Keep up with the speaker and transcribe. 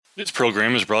This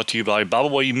program is brought to you by Bible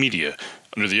Way Media,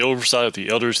 under the oversight of the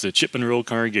elders of the Chipman Road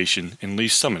Congregation in Lee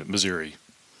Summit, Missouri.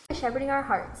 Shepherding Our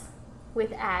Hearts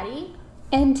with Addy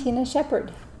and Tina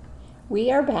Shepherd.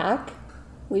 We are back.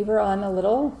 We were on a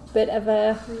little bit of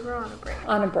a...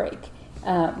 On a break.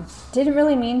 Didn't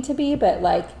really mean to be, but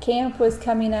like camp was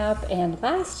coming up, and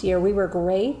last year we were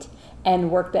great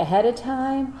and worked ahead of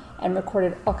time and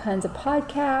recorded all kinds of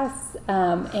podcasts.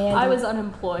 And I was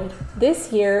unemployed.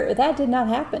 This year, that did not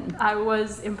happen. I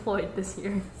was employed this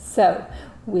year. So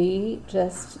we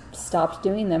just stopped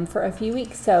doing them for a few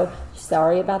weeks. So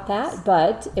sorry about that,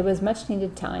 but it was much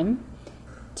needed time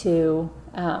to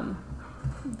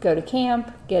go to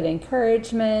camp, get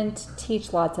encouragement,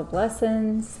 teach lots of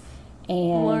lessons,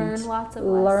 and learn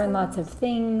lots of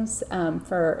things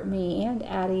for me and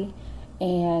Addy.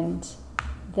 And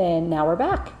then now we're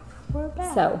back.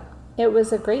 So it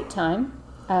was a great time.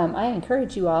 I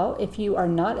encourage you all, if you are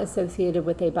not associated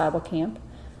with a Bible camp,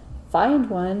 find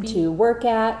one to work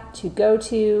at, to go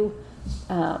to.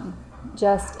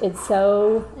 It's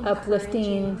so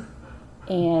uplifting,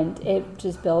 and it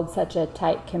just builds such a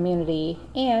tight community.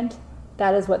 And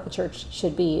that is what the church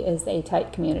should be, is a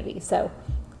tight community. So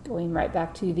going right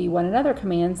back to the one another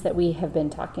commands that we have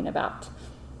been talking about.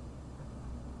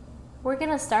 We're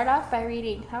going to start off by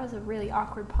reading, that was a really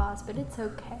awkward pause, but it's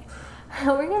okay.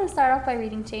 We're going to start off by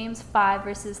reading James 5,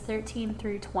 verses 13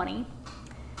 through 20.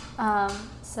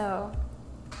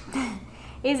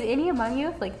 Is any among you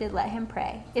afflicted? Let him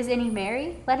pray. Is any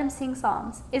merry? Let him sing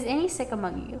psalms. Is any sick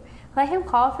among you? Let him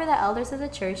call for the elders of the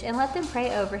church, and let them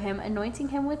pray over him, anointing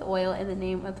him with oil in the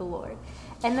name of the Lord.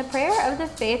 And the prayer of the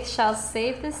faith shall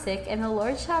save the sick, and the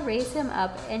Lord shall raise him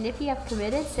up, and if he have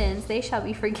committed sins, they shall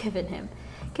be forgiven him.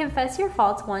 Confess your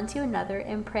faults one to another,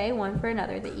 and pray one for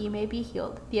another, that ye may be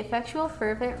healed. The effectual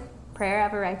fervent prayer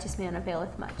of a righteous man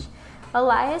availeth much.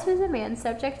 Elias was a man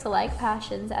subject to like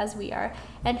passions as we are,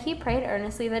 and he prayed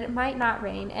earnestly that it might not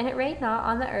rain, and it rained not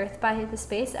on the earth by the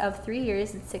space of 3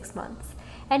 years and 6 months.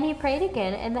 And he prayed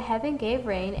again, and the heaven gave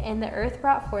rain, and the earth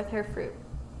brought forth her fruit.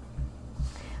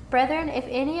 Brethren, if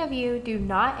any of you do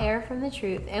not err from the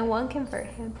truth, and one convert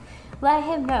him, let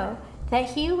him know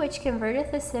that he which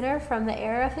converteth a sinner from the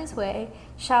error of his way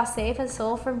shall save his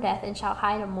soul from death, and shall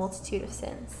hide a multitude of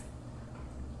sins.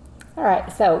 All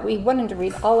right, so we wanted to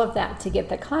read all of that to get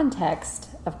the context,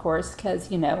 of course, because,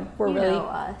 we're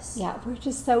us. Yeah, we're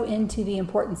just so into the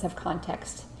importance of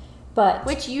context. But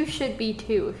which you should be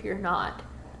too if you're not.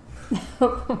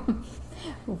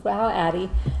 Wow, Addy.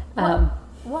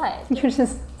 What? You're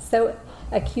just so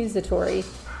accusatory.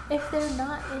 If they're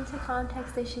not into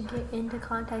context, they should get into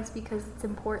context because it's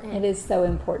important. It is so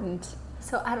important.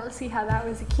 So I don't see how that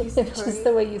was accusatory. Just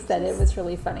the way you said it was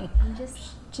really funny. I'm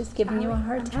just giving you a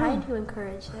hard time. I'm trying to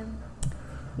encourage them.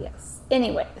 Yes.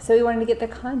 Anyway, so we wanted to get the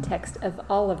context of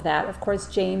all of that. Of course,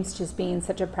 James just being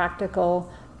such a practical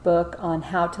book on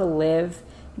how to live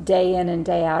day in and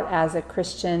day out as a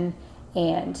Christian,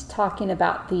 and talking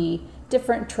about the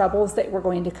different troubles that we're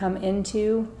going to come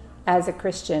into as a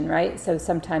Christian, right? So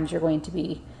sometimes you're going to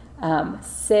be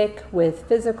sick with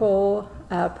physical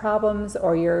problems,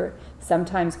 or you're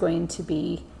sometimes going to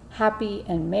be happy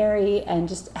and merry, and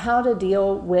just how to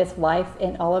deal with life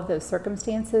in all of those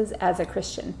circumstances as a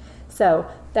Christian. So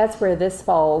that's where this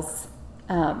falls,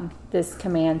 this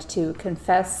command to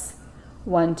confess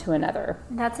one to another.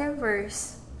 That's in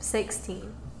verse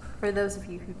 16, for those of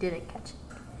you who didn't catch it.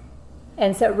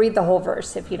 And so read the whole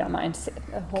verse, if you don't mind.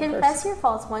 Confess your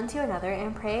faults one to another,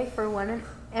 and pray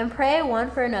one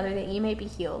for another, that ye may be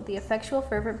healed. The effectual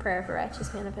fervent prayer of a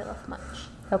righteous man availeth much.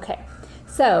 Okay,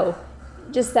 so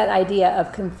just that idea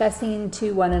of confessing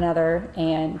to one another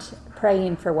and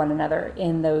praying for one another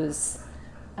in those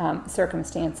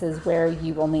circumstances where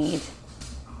you will need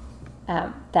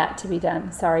that to be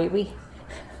done. Sorry, we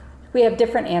have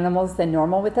different animals than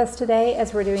normal with us today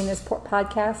as we're doing this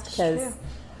podcast, because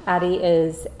Addy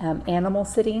is animal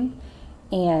sitting,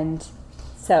 and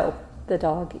so the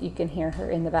dog, you can hear her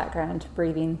in the background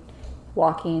breathing,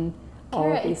 walking,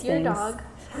 all of these things. Kara,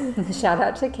 it's your dog. Shout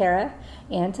out to Kara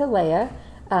and to Leia.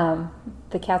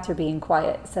 The cats are being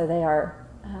quiet, so they are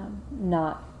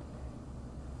not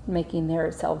making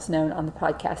themselves known on the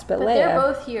podcast. But Leia, they're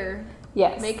both here.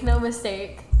 Yes. Make no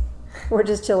mistake. We're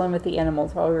just chilling with the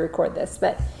animals while we record this.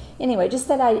 But anyway, just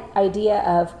that idea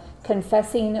of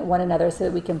confessing one another so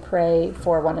that we can pray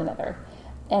for one another.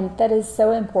 And that is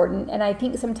so important. And I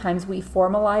think sometimes we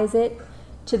formalize it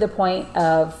to the point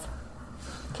of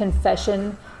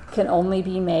confession can only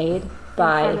be made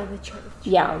by in front of the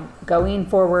church. Going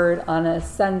forward on a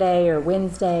Sunday or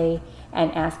Wednesday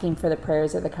and asking for the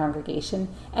prayers of the congregation.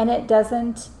 And it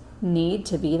doesn't need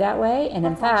to be that way. And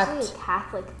That's in fact, actually a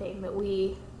Catholic thing that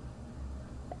we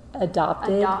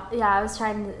adopted. Yeah, I was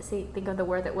trying to think of the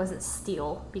word that wasn't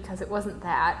steal, because it wasn't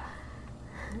that.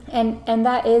 And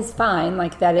that is fine.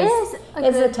 Like, that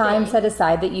is a time set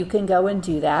aside that you can go and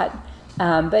do that.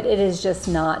 But it is just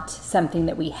not something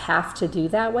that we have to do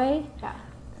that way. Yeah.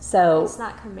 So it's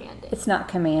not commanded. It's not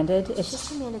commanded. It's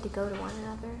just commanded to go to one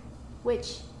another.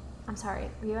 Which, I'm sorry,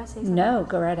 were you going to say something? No,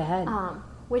 go right ahead.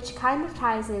 Which kind of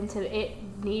ties into it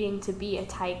needing to be a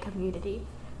tight community.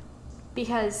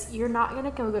 Because you're not going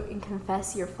to go and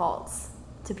confess your faults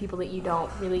to people that you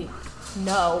don't really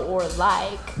know or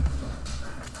like.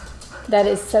 That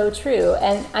is so true.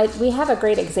 And we have a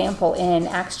great example in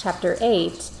Acts chapter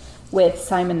 8 with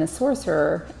Simon the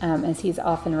sorcerer, as he's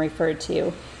often referred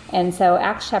to. And so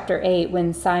Acts chapter 8,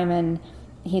 when Simon,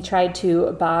 he tried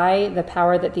to buy the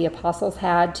power that the apostles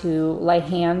had to lay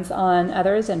hands on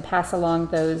others and pass along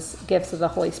those gifts of the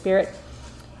Holy Spirit.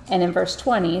 And in verse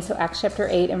 20, so Acts chapter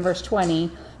 8 and verse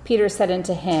 20, Peter said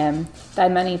unto him, Thy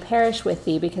money perish with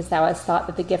thee, because thou hast thought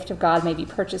that the gift of God may be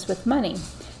purchased with money.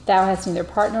 Thou hast neither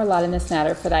part nor lot in this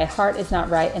matter, for thy heart is not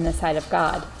right in the sight of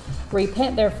God.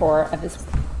 Repent therefore of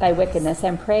thy wickedness,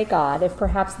 and pray God, if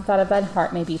perhaps the thought of thine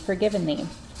heart may be forgiven thee.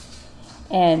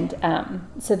 And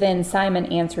so then Simon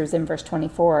answers in verse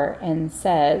 24 and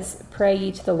says, Pray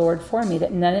ye to the Lord for me,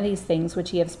 that none of these things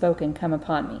which ye have spoken come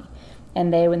upon me.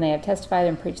 And they, when they have testified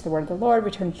and preached the word of the Lord,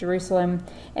 returned to Jerusalem.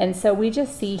 And so we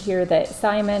just see here that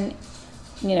Simon,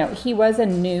 he was a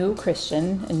new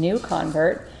Christian, a new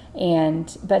convert,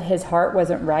 but his heart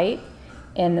wasn't right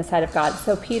in the sight of God.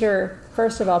 So Peter,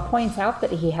 first of all, points out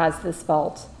that he has this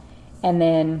fault. And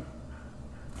then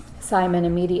Simon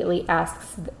immediately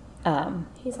asks,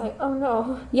 he's like, oh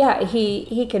no. Yeah,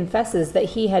 he confesses that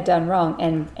he had done wrong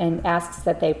and asks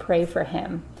that they pray for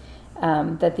him,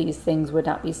 that these things would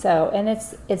not be so. And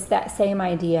it's that same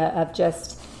idea of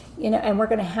just, and we're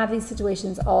going to have these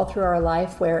situations all through our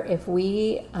life where if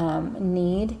we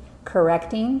need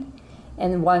correcting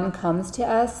and one comes to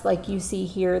us, like you see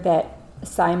here that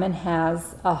Simon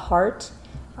has a heart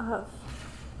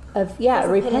of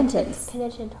repentance.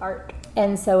 Penitent heart.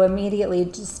 And so immediately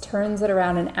just turns it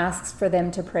around and asks for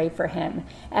them to pray for him.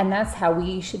 And that's how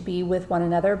we should be with one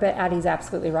another. But Addie's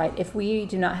absolutely right. If we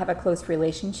do not have a close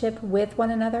relationship with one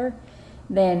another,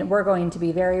 then we're going to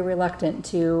be very reluctant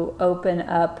to open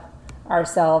up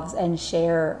ourselves and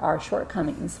share our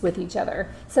shortcomings with each other.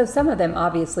 So some of them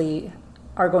obviously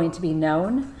are going to be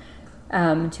known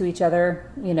to each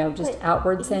other, just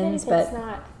outward sins. But it's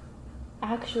not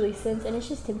actually sins, and it's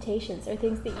just temptations or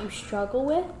things that you struggle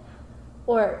with.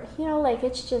 Or,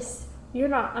 it's just,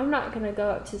 I'm not going to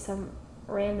go up to some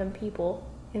random people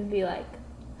and be like,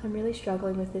 I'm really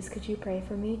struggling with this. Could you pray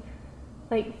for me?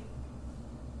 Like,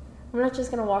 I'm not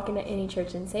just going to walk into any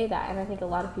church and say that. And I think a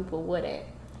lot of people wouldn't.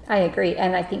 I agree.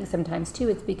 And I think sometimes, too,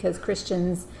 it's because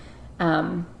Christians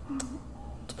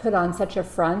put on such a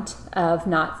front of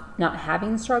not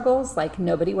having struggles. Like,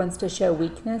 nobody wants to show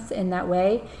weakness in that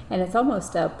way. And it's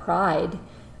almost a pride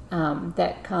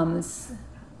that comes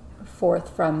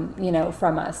forth from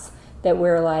us, that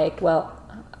we're like, well,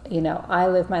 I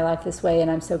live my life this way and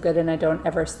I'm so good and I don't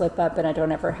ever slip up and I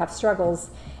don't ever have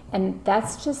struggles. And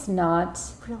that's just not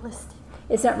realistic.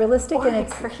 It's not realistic. Or and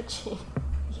it's encouraging.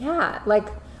 Yeah. Like,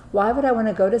 why would I want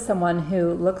to go to someone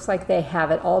who looks like they have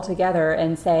it all together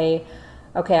and say,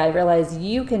 okay, I realize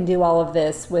you can do all of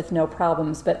this with no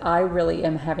problems, but I really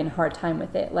am having a hard time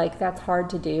with it. Like, that's hard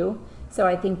to do. So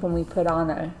I think when we put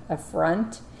on a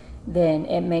front, then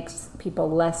it makes people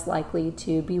less likely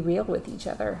to be real with each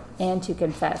other and to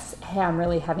confess, hey, I'm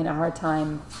really having a hard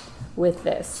time with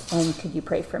this, and could you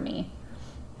pray for me?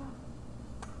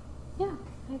 Yeah,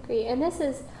 I agree. And this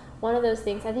is one of those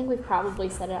things, I think we've probably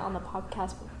said it on the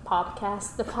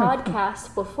podcast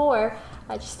before,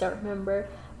 I just don't remember,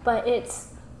 but if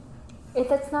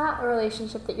it's not a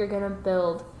relationship that you're going to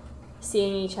build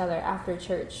seeing each other after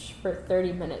church for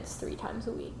 30 minutes 3 times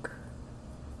a week,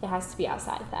 it has to be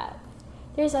outside of that.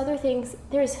 There's other things.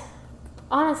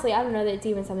 Honestly, I don't know that it's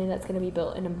even something that's going to be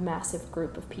built in a massive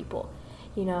group of people.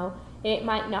 It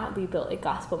might not be built at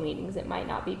gospel meetings. It might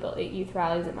not be built at youth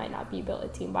rallies. It might not be built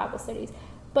at teen Bible studies.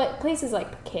 But places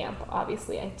like camp,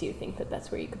 obviously, I do think that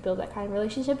that's where you could build that kind of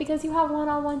relationship, because you have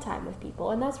one-on-one time with people.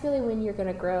 And that's really when you're going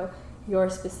to grow your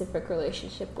specific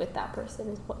relationship with that person,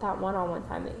 is that one-on-one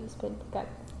time that you spend together.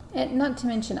 And not to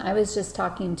mention, I was just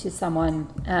talking to someone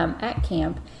at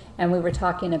camp, and we were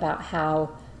talking about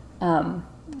how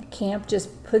camp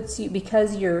just puts you,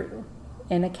 because you're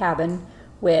in a cabin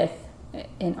with,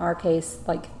 in our case,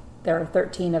 like there are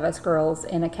 13 of us girls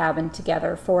in a cabin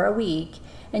together for a week,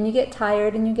 and you get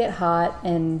tired and you get hot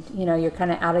and, you know, you're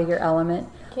kind of out of your element.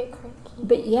 Get cranky.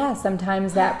 But yeah,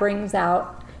 sometimes that brings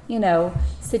out, you know,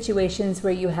 situations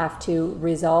where you have to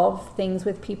resolve things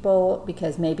with people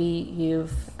because maybe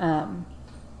you've,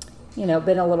 you know,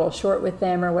 been a little short with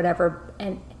them or whatever.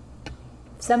 And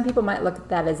some people might look at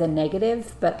that as a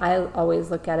negative, but I always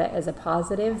look at it as a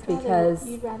positive because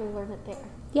you'd rather learn it there.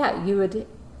 Yeah, you would.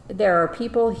 There are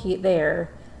people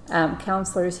there,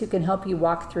 counselors who can help you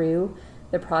walk through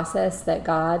the process that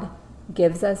God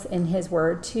gives us in His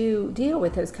Word to deal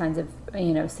with those kinds of,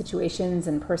 you know, situations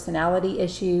and personality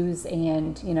issues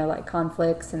and, you know, like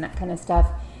conflicts and that kind of stuff,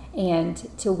 and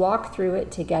to walk through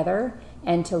it together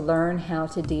and to learn how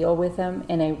to deal with them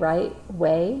in a right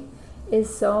way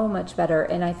is so much better.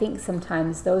 And I think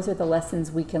sometimes those are the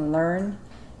lessons we can learn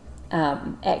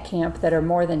at camp that are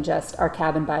more than just our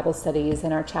cabin Bible studies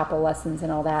and our chapel lessons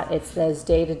and all that. It's those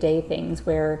day-to-day things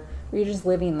where you're just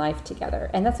living life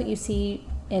together. And that's what you see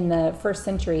in the first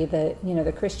century,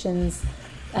 the Christians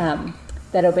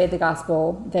that obeyed the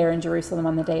gospel there in Jerusalem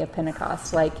on the day of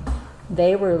Pentecost. Like,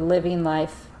 they were living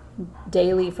life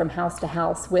daily from house to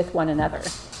house with one another.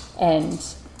 And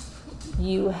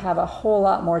you have a whole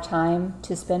lot more time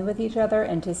to spend with each other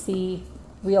and to see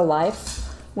real life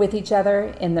with each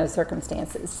other in those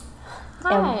circumstances.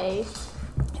 Hi.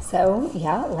 So,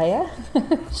 yeah, Leia,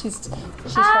 she's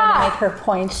trying to make her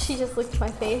point. She just licked my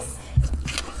face.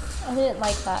 I didn't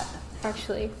like that,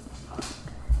 actually.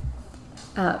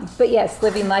 But yes,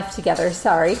 living life together.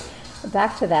 Sorry.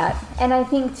 Back to that. And I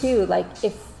think, too, like,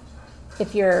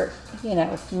 if you're, you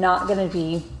know, not going to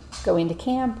be going to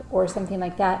camp or something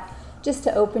like that, just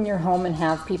to open your home and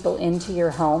have people into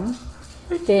your home,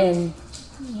 then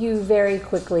you very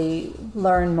quickly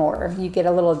learn more. You get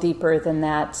a little deeper than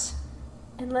that.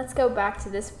 And let's go back to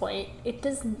this point.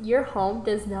 Your home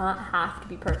does not have to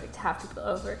be perfect to have people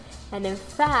over. And in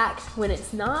fact, when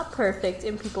it's not perfect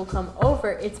and people come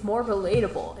over, it's more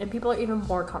relatable and people are even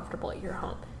more comfortable at your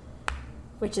home,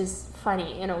 which is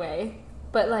funny in a way.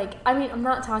 But like, I mean, I'm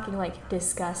not talking like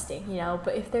disgusting, you know,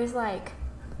 but if there's like,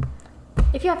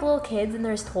 if you have little kids and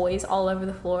there's toys all over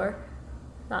the floor,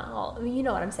 not all, I mean, you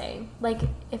know what I'm saying. Like,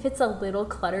 if it's a little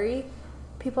cluttery,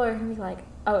 people are going to be like,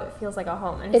 oh, it feels like a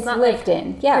home. And it's not lived like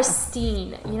in, yeah.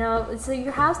 Pristine, you know? So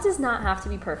your house does not have to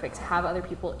be perfect to have other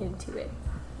people into it.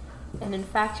 And in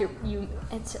fact,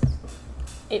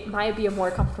 it might be a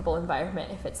more comfortable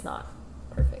environment if it's not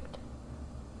perfect.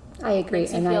 I agree.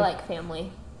 Makes you feel like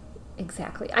family.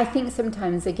 Exactly. I think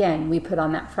sometimes, again, we put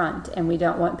on that front and we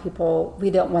don't want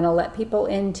to let people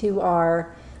into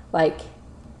our, like,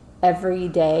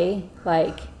 everyday,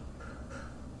 like,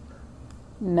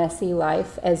 messy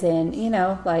life, as in, you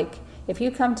know, like, if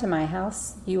you come to my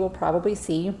house, you will probably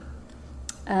see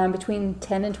between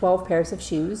 10 and 12 pairs of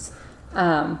shoes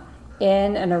in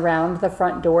and around the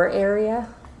front door area.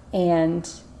 And,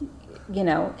 you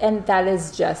know, and that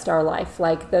is just our life.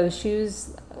 Like, those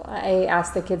shoes, I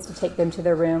ask the kids to take them to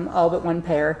their room, all but one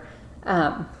pair,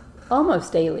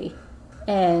 almost daily.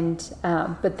 And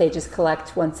but they just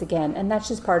collect once again. And that's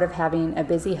just part of having a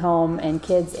busy home and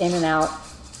kids in and out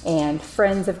and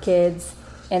friends of kids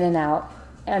in and out.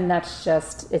 And it's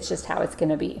just how it's going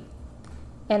to be.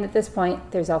 And at this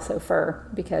point, there's also fur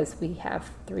because we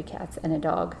have 3 cats and a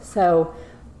dog. So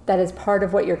that is part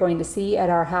of what you're going to see at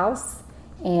our house.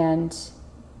 And This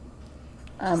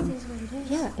is what it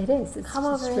is. yeah, it is. It's Come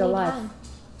just over real anytime. life.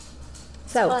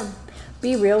 So Fun.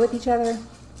 be real with each other,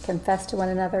 confess to one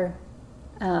another,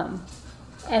 and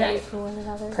Pray for one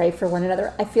another. pray for one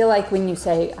another. I feel like when you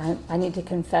say, I need to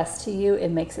confess to you, it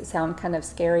makes it sound kind of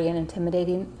scary and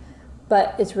intimidating,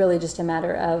 but it's really just a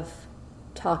matter of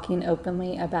talking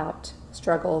openly about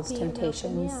struggles, Being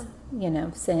temptations, open, you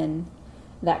know, sin,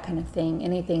 that kind of thing,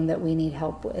 anything that we need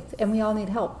help with. And we all need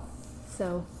help.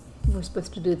 So we're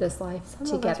supposed to do this life Some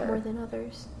together. of us more than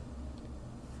others.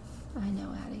 I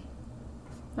know, Addy.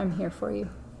 I'm here for you.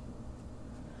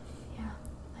 Yeah,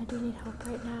 I do need help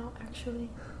right now, actually.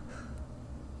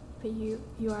 But you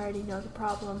already know the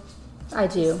problem. I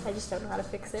do. I just don't know how to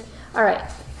fix it. All right.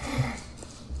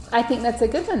 I think that's a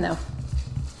good one, though.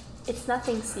 It's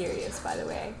nothing serious, by the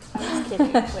way. I was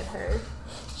kidding with her.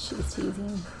 She's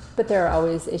teasing. But there are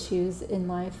always issues in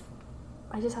life.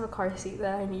 I just have a car seat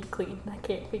that I need cleaned. I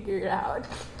can't figure it out.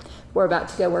 We're about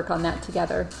to go work on that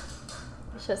together.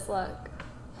 It's just luck.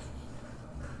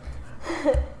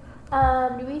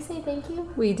 Do we say thank you?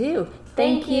 We do.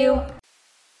 Thank you.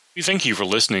 We thank you for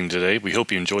listening today. We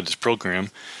hope you enjoyed this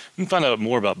program. You can find out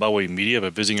more about Byway Media by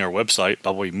visiting our website,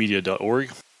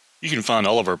 bywaymedia.org. You can find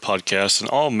all of our podcasts on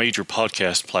all major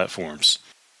podcast platforms.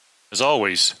 As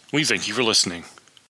always, we thank you for listening.